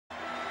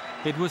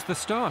It was the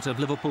start of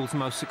Liverpool's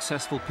most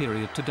successful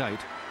period to date,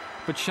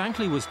 but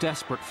Shankly was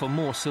desperate for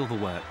more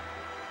silverware.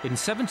 In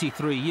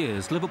 73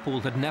 years, Liverpool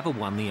had never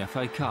won the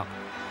FA Cup.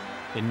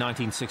 In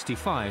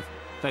 1965,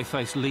 they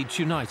faced Leeds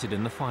United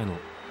in the final.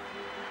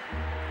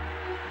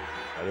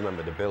 I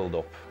remember the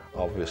build-up,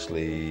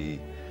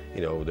 obviously,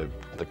 you know,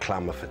 the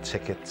clamour for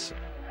tickets.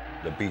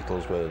 The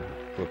Beatles were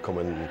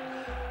coming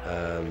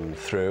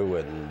through,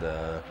 and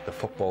the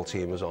football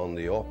team was on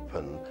the up,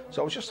 and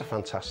so it was just a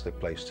fantastic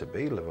place to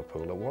be,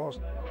 Liverpool, it was.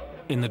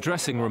 In the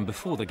dressing room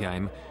before the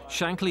game,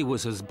 Shankly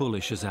was as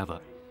bullish as ever.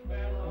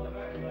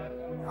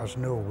 There's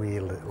no way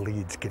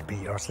Leeds could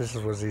beat us. This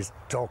was his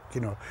talk,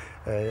 you know,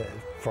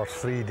 for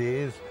 3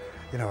 days.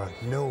 You know,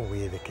 no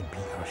way they can beat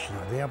us. You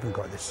know, they haven't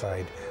got the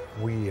side.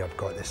 We have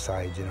got the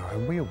side, you know,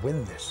 and we'll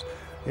win this.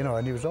 You know,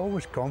 and he was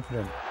always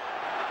confident.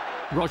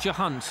 Roger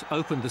Hunt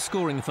opened the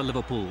scoring for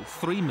Liverpool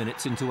 3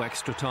 minutes into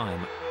extra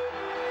time.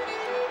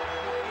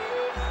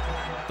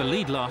 The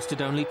lead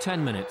lasted only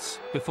 10 minutes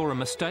before a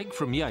mistake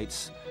from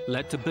Yates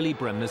led to Billy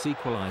Bremner's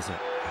equaliser.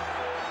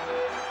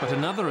 But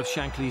another of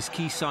Shankly's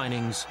key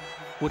signings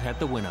would head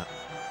the winner.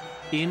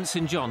 Ian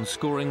St John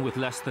scoring with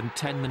less than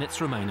 10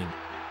 minutes remaining.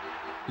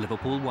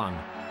 Liverpool won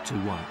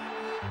 2-1.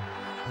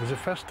 It was the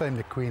first time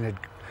the Queen had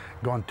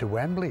gone to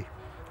Wembley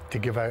to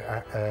give out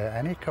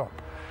any cup.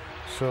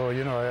 So,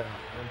 you know,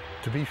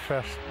 to be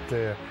first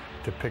to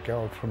pick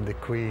out from the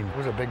Queen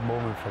was a big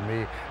moment for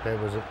me. It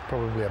was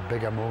probably a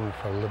bigger moment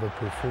for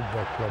Liverpool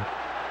Football Club.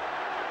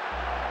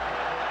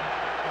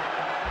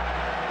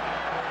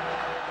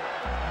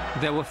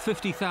 There were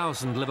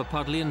 50,000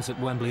 Liverpudlians at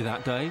Wembley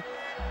that day,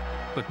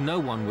 but no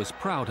one was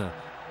prouder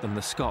than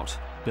the Scot,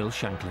 Bill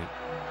Shankly.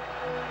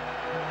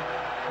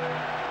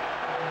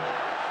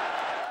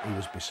 He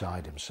was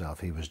beside himself.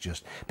 He was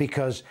just...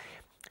 Because,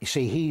 you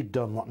see, he'd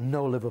done what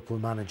no Liverpool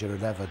manager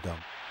had ever done.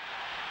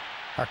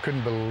 I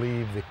couldn't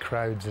believe the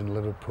crowds in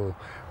Liverpool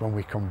when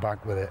we come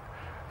back with it,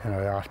 you know,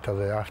 after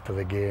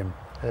the game.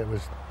 It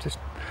was just...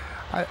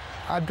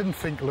 I didn't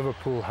think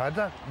Liverpool had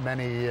that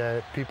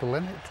many people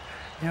in it.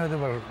 You know, they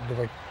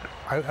were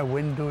out of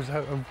windows,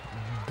 out of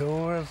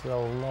doors, a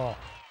lot.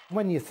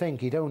 When you think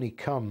he'd only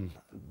come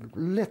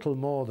little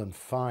more than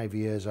 5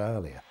 years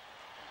earlier,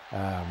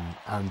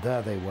 and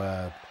there they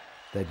were,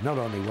 they'd not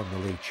only won the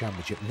League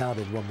Championship, now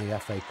they'd won the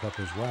FA Cup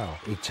as well.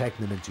 He'd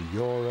taken them into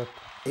Europe.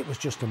 It was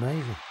just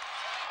amazing.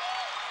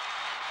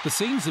 The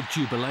scenes of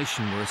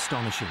jubilation were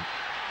astonishing,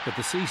 but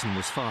the season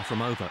was far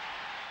from over.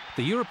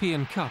 The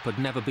European Cup had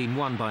never been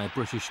won by a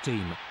British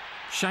team.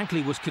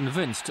 Shankly was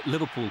convinced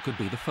Liverpool could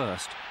be the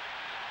first.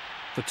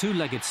 The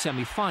two-legged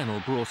semi-final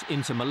brought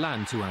Inter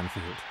Milan to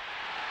Anfield.